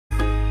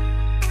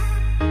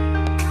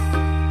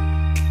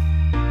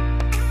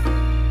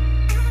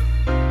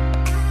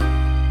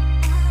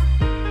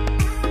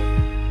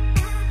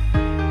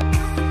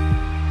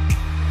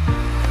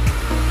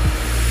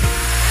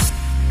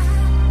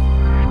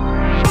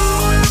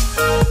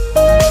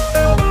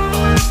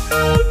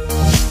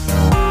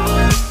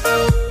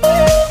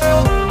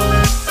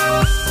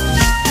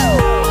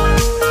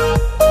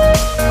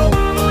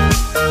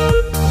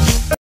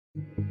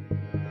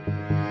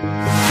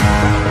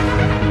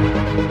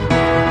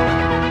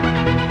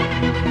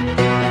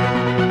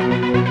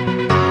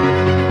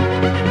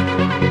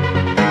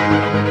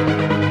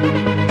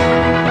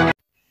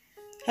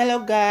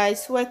Hello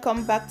guys,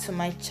 welcome back to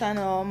my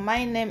channel.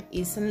 My name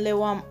is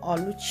Nlewam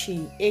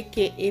Oluchi,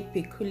 aka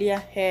Peculiar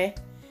Hair.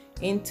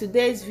 In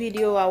today's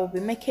video I will be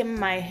making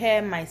my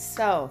hair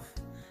myself,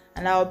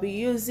 and I will be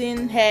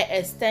using hair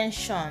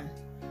extension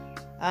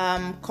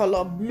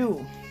color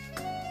blue.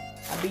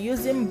 I'll be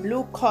using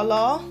blue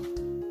color.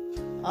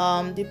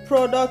 The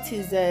product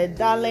is a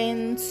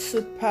Darling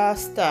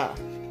Superstar.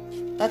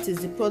 That is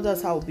the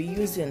product I will be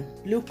using,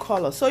 blue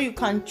color. So you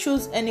can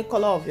choose any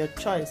color of your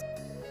choice.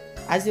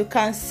 As you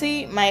can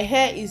see, my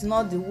hair is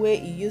not the way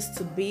it used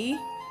to be.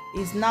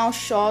 It's now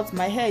short.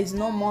 My hair is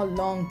no more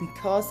long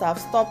because I've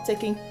stopped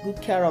taking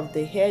good care of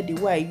the hair the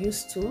way I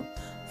used to.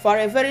 For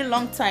a very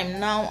long time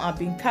now, I've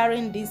been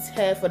carrying this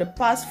hair. For the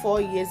past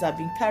 4 years, I've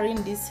been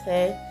carrying this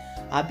hair.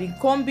 I've been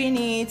combing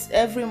it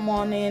every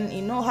morning.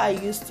 You know how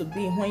it used to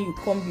be when you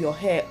comb your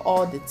hair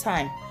all the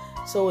time.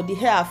 So the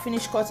hair I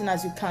finished cutting,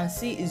 as you can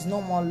see, is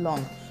no more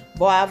long.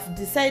 But I've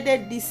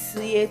decided this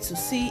year to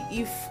see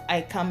if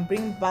I can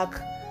bring back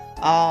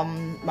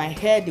my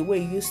hair the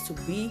way it used to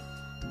be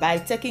by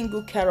taking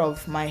good care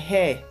of my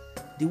hair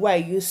the way I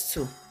used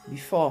to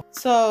before.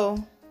 So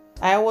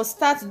I will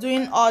start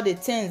doing all the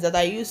things that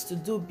I used to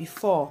do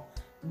before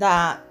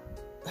that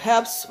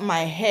helps my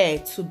hair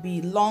to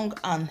be long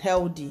and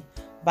healthy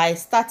by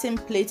starting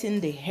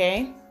plaiting the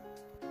hair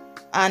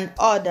and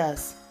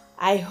others.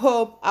 I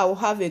hope I will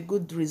have a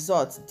good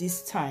result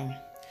this time.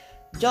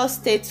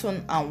 Just stay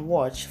tuned and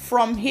watch.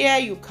 From here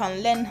you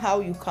can learn how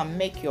you can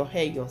make your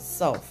hair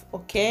yourself,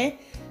 okay?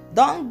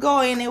 Don't go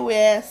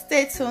anywhere.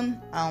 Stay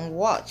tuned and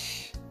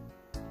watch.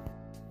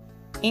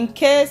 In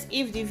case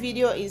if the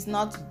video is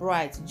not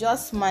bright,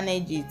 just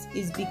manage it.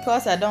 It's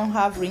because I don't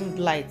have ring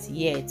light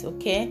yet,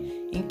 okay?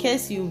 In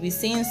case you'll be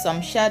seeing some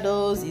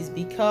shadows, it's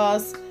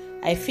because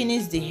I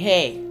finished the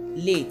hair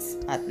late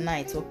at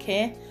night,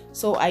 okay?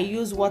 So I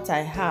use what I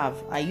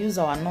have. I use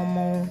our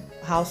normal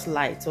house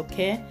light,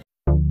 okay?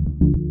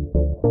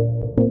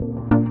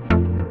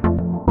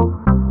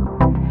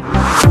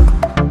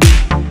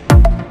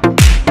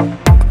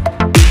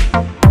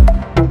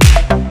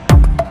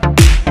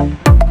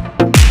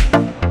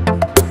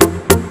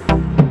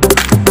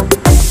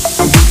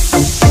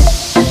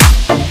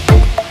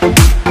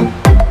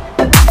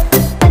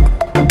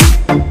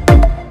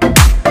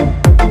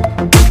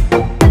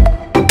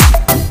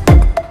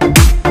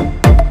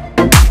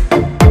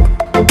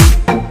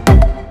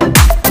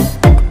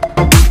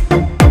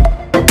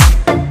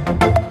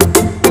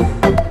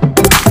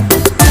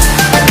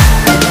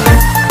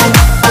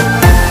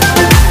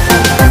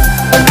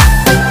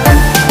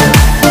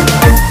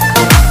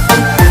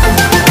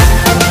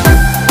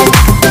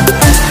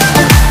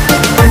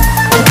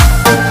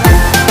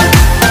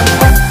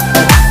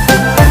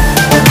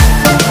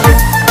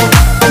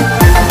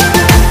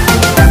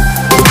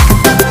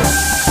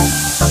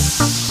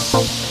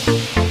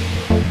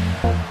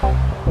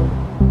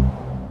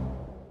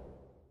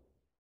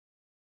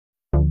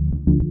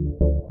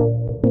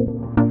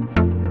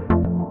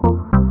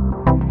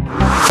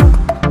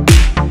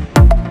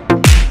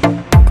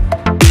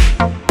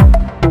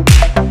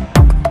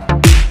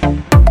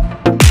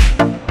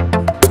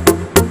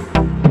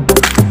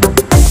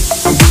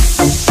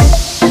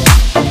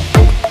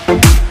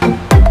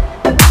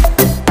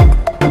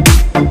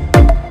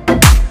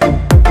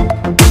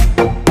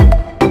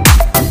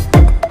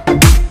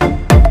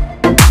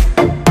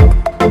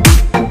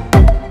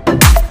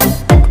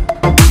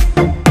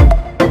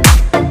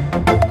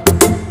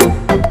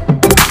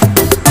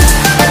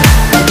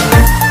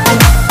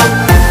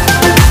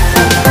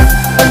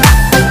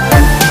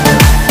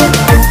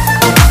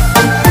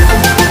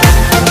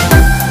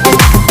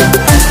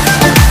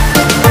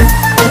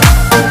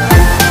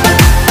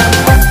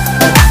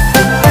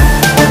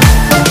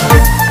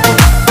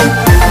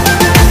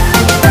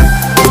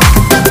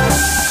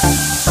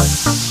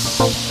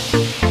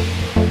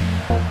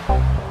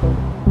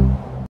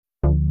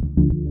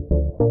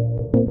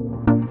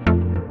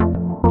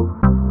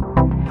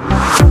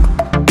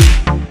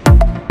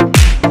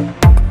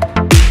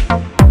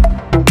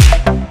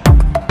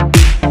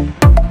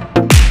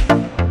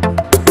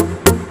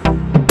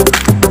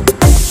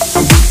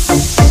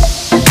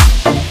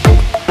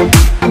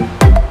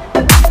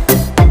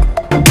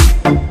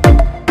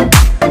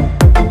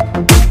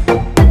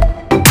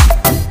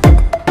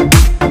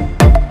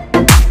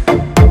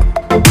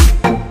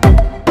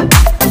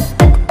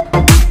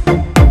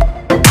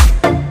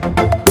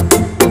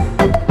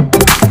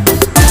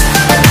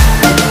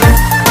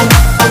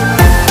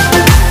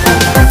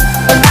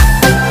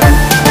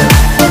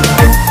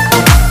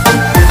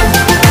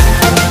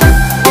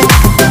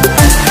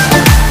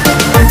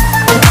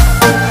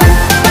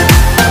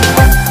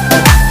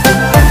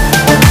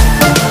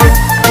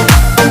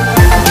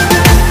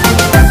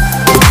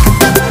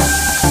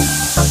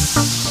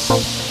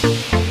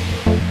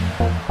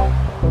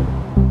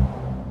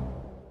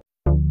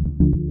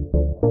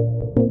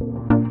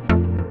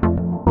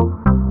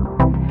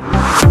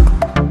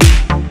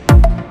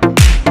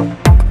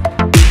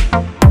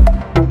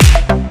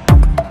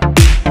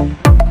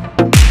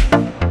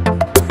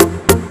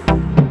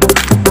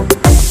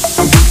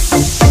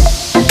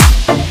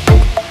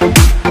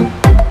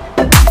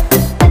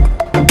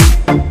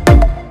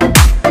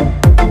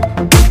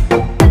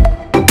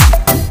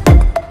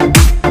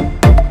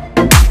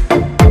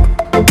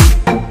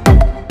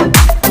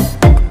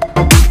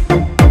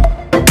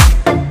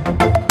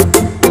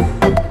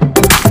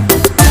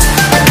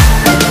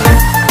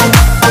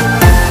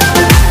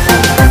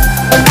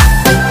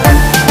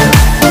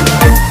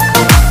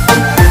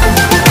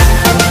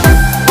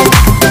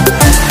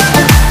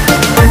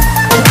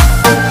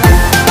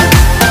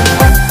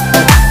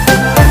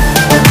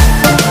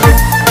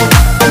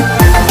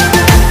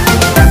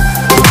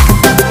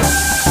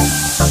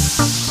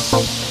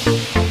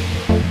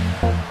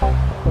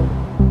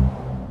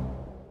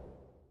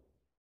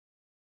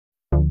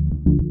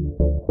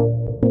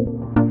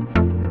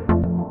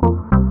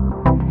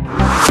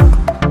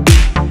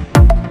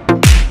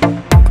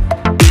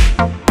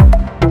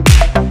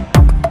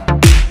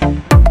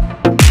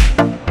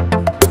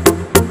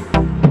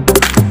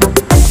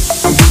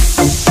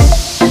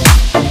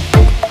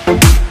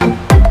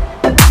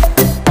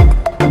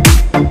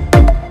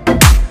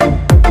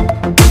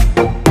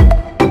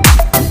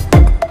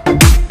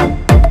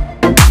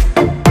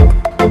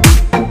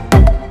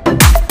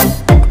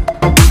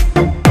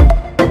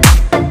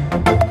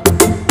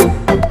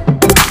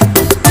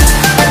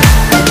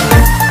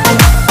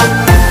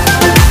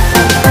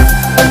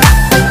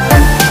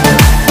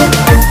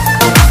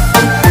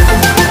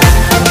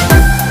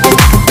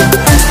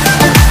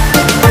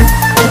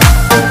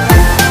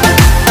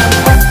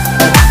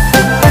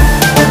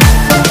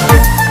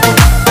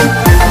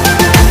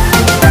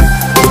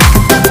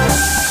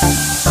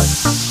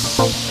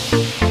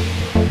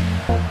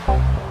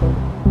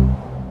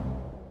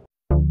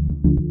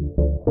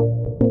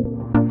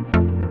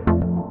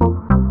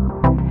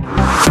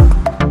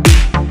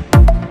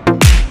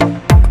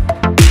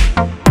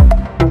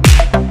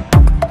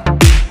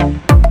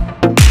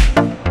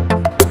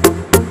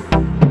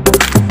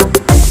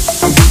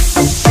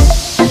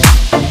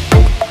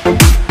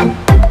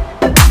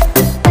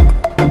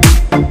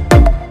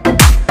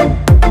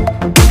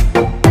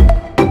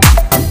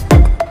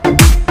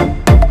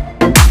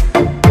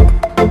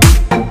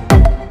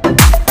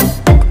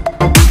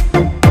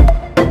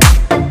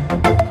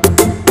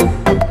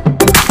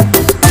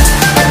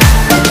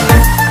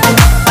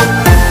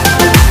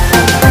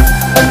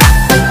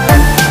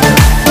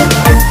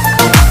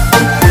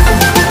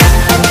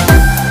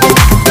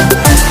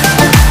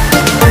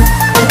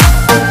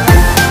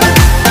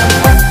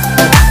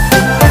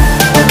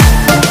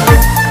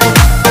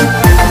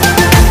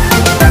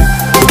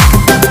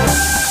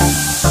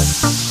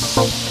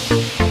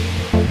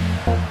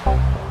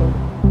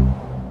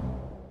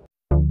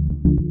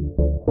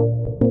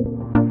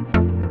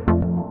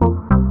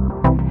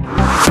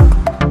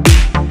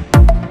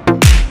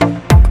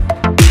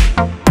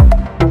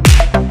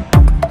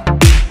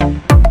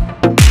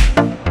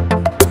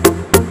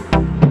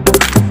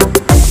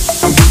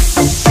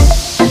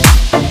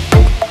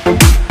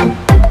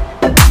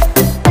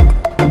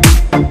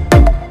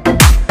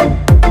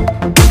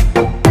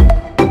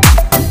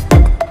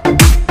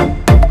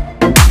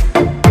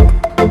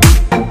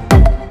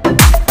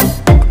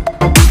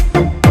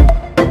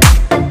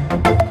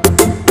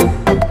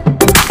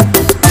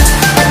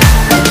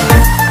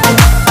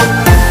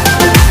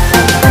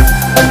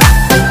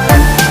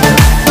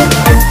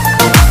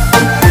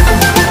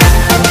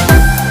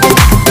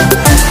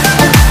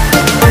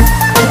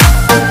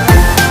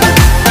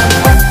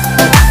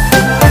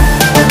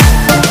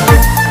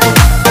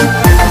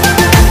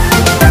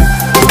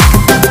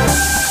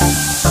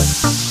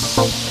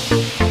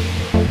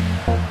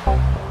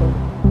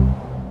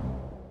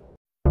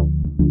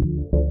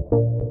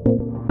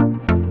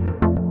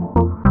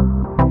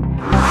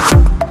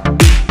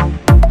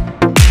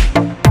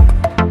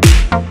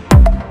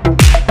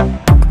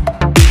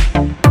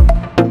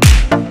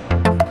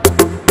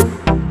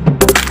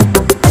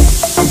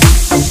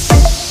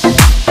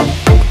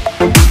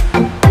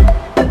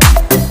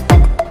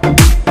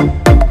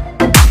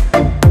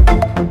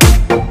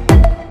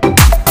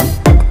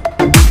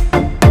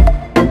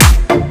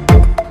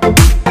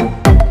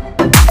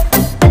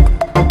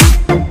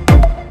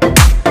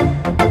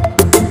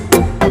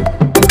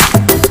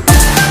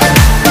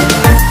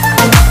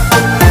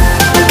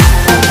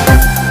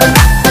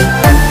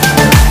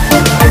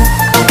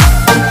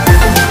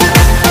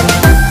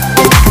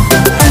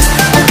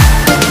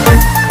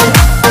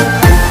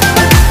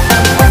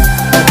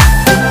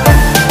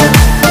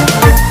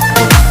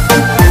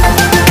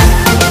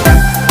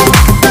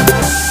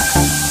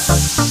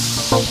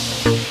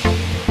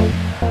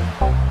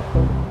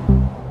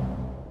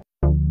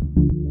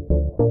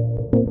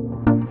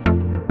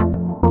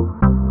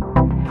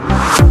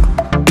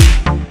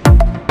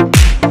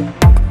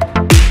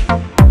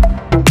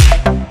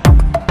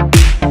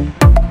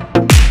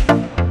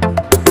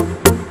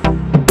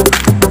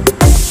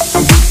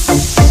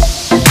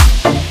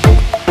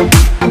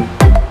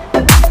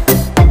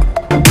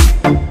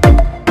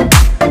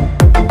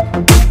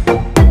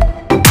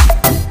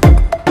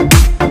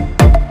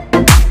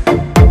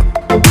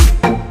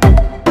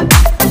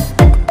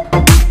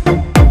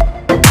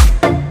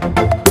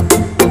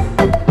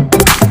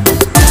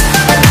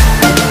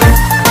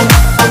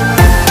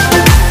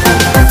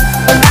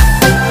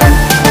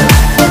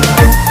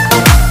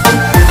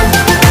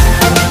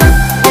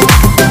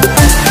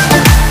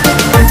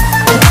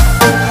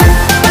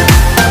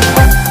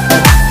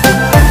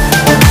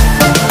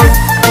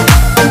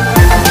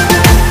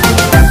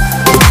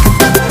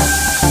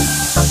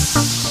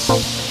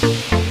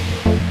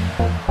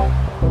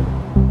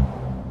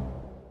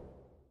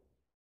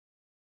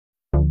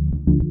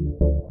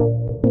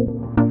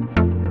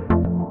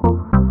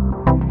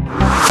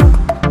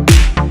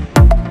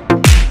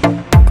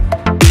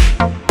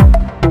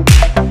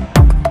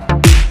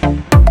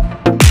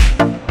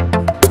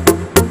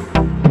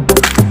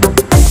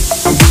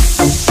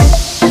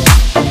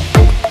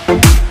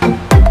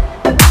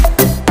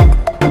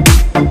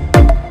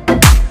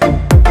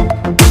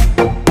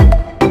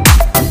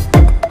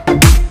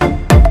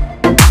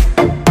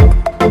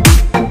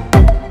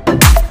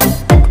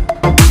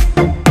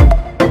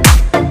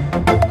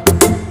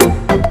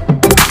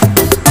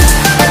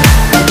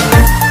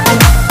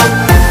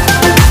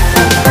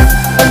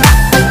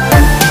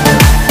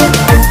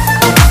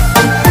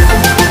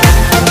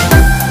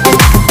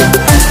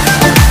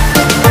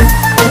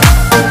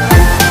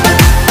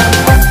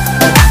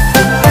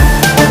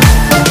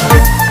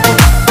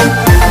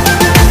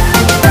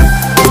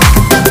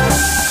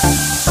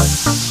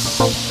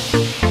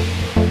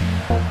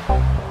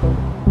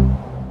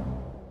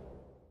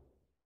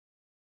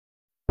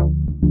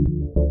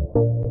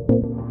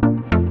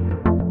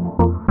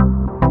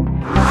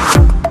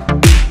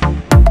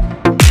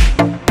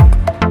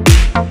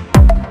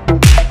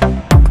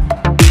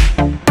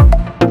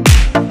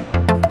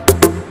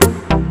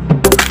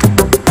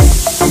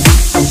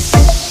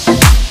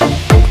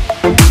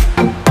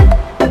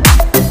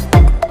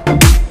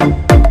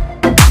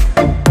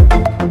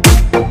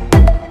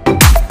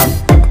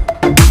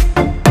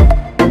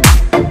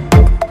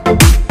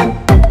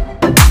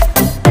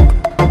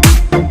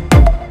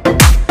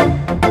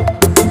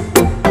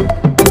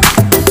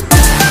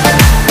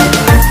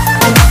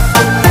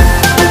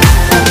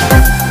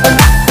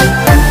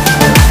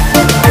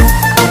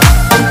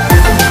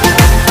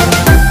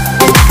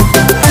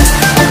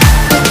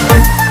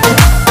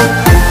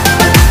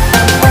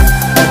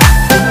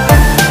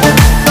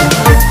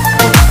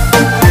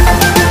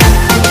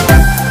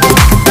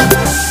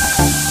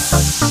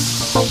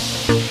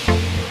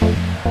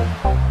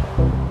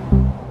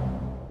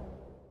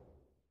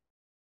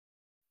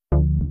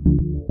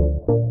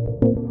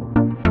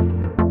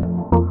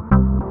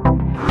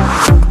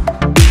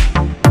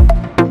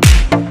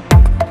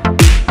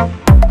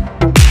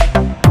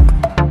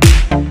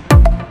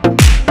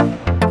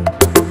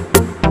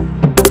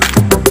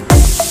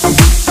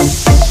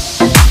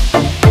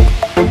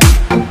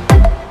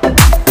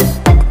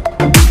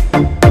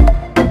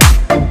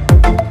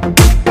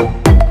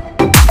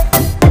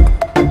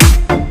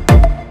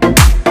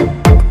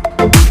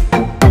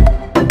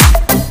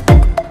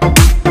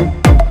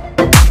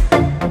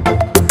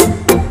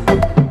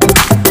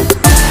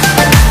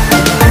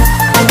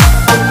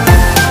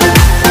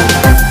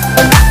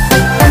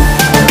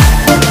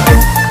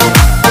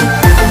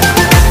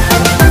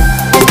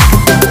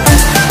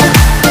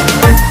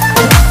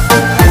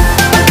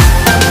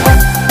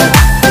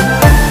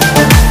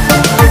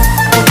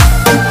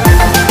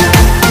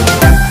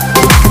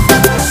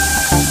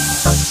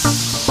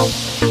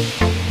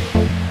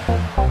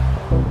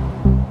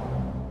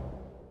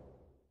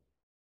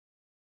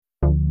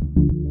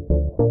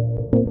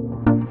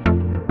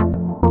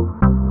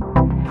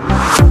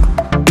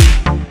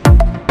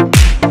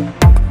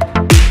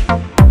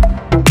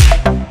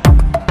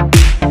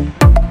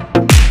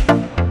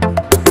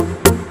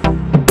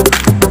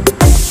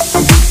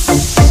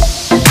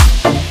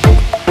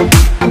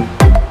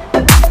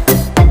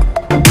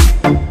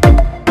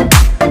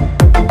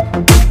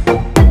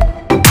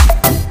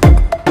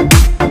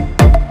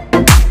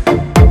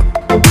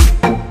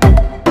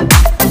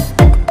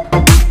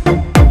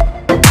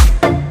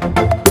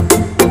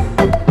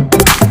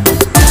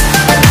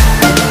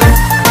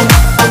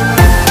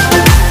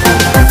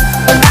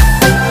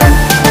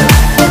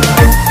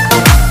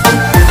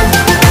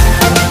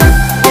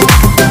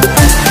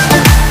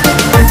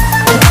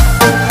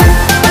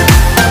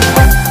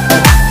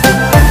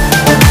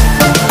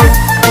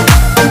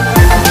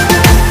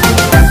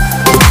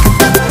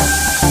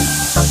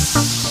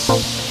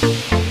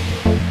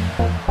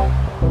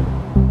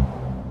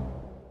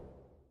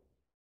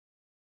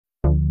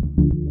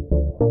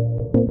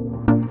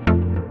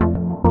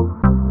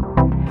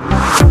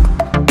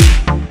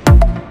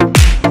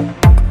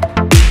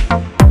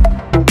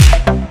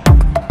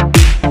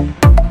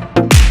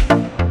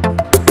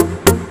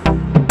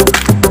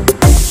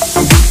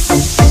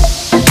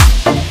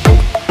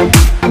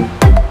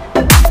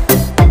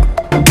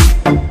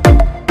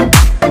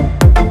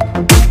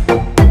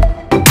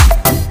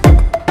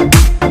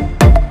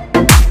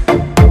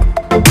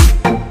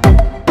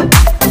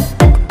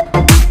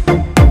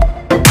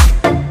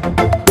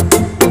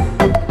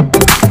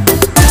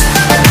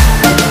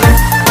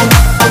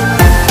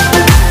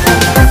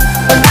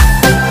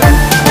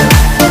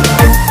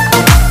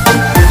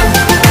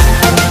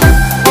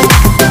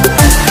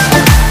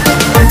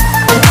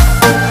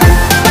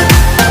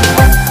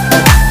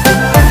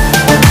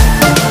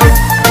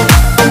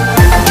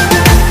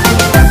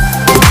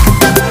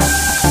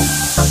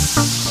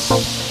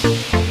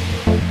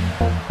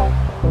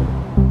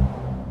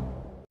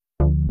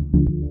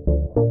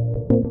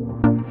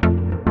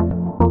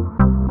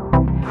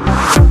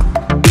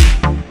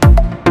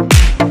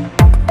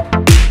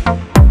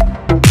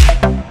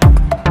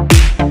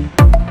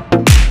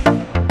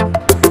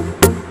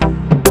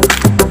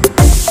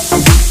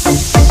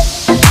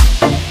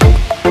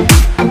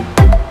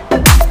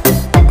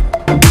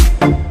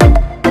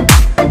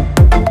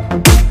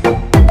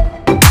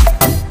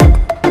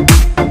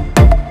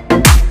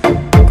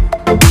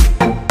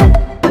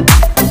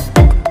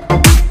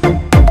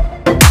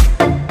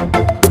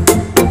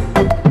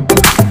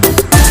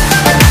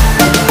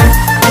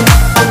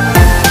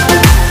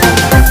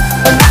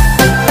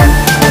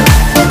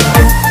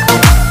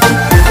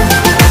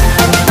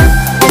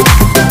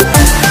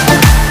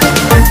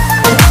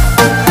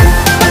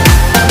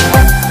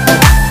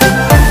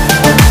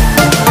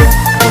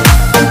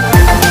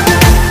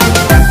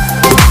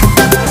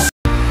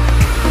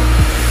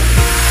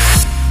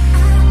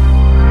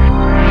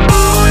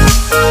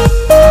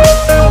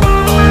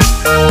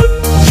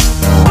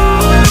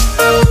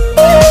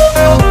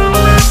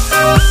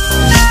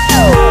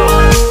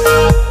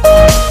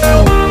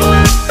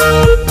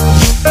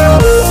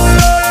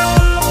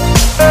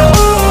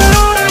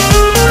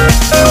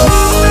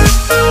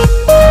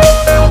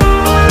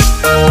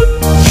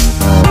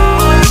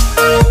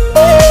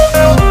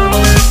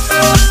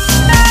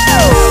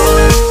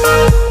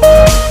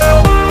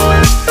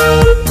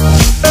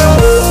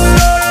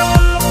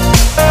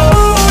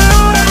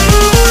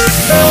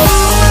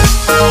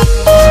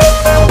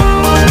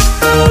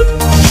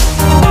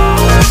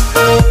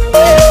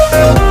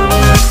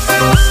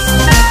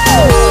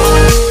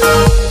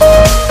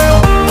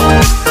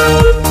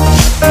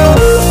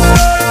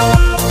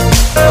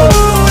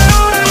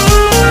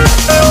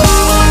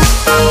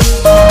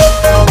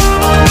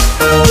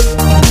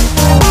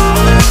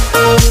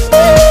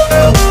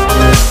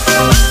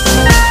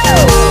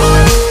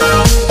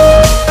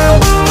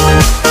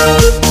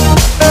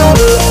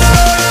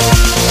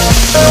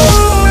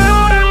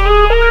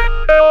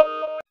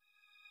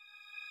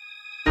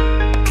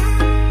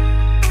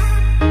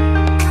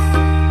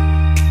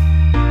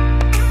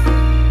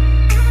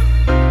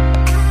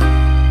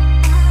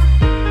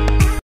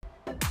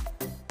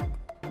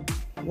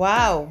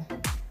 Wow,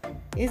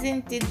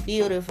 isn't it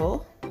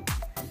beautiful?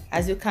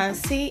 As you can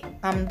see,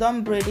 I'm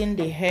done braiding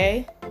the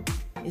hair.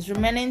 It's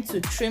remaining to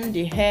trim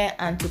the hair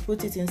and to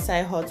put it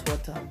inside hot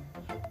water.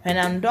 When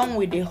I'm done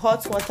with the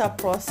hot water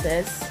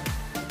process,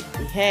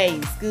 the hair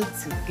is good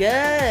to go.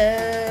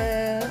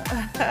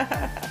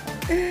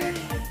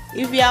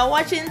 If you are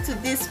watching to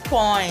this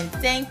point,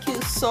 thank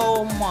you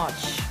so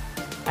much.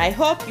 I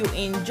hope you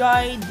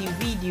enjoyed the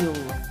video.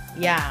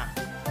 Yeah,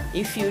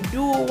 if you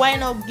do, why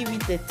not give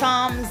it a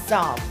thumbs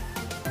up?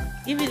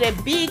 Give it a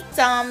big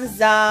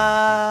thumbs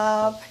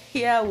up.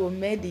 Here, we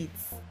made it.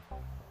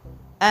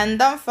 And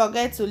don't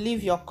forget to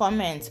leave your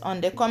comments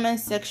on the comment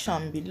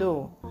section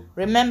below.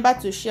 Remember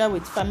to share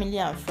with family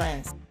and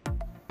friends.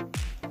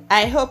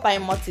 I hope I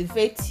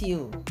motivate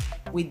you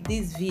with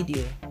this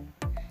video,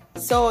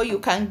 so you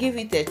can give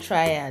it a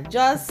trial.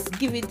 Just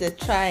give it a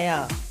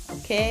trial,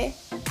 okay?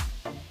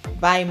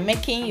 By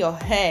making your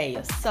hair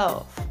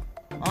yourself.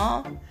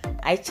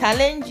 I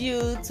challenge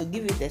you to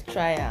give it a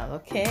trial,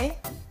 okay?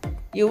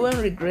 You won't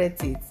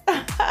regret it.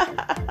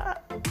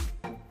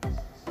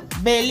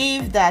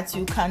 Believe that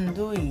you can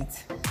do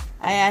it.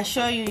 I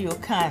assure you, you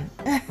can.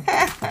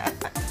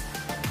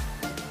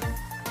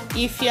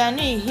 If you're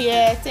new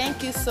here,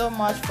 thank you so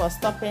much for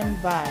stopping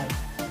by.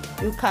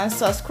 You can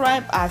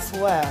subscribe as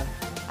well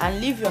and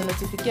leave your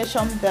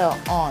notification bell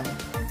on,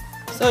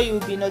 so you'll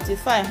be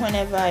notified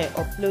whenever I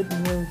upload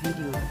new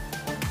video.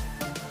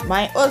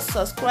 My old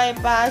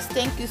subscribers,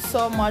 thank you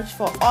so much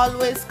for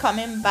always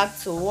coming back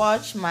to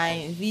watch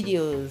my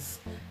videos.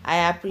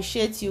 I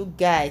appreciate you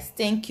guys.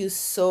 Thank you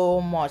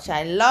so much.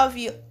 I love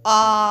you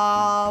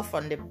all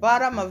from the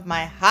bottom of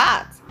my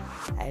heart.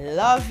 I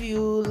love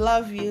you,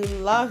 love you,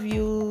 love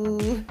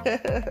you.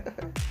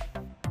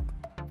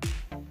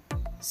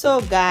 So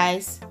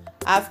guys,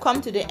 I've come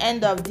to the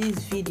end of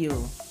this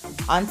video.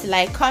 Until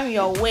I come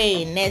your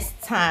way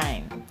next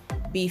time,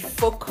 be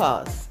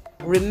focused,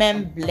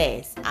 remain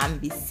blessed,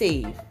 and be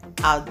safe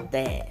out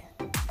there.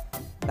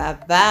 Bye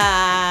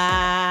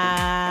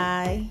bye.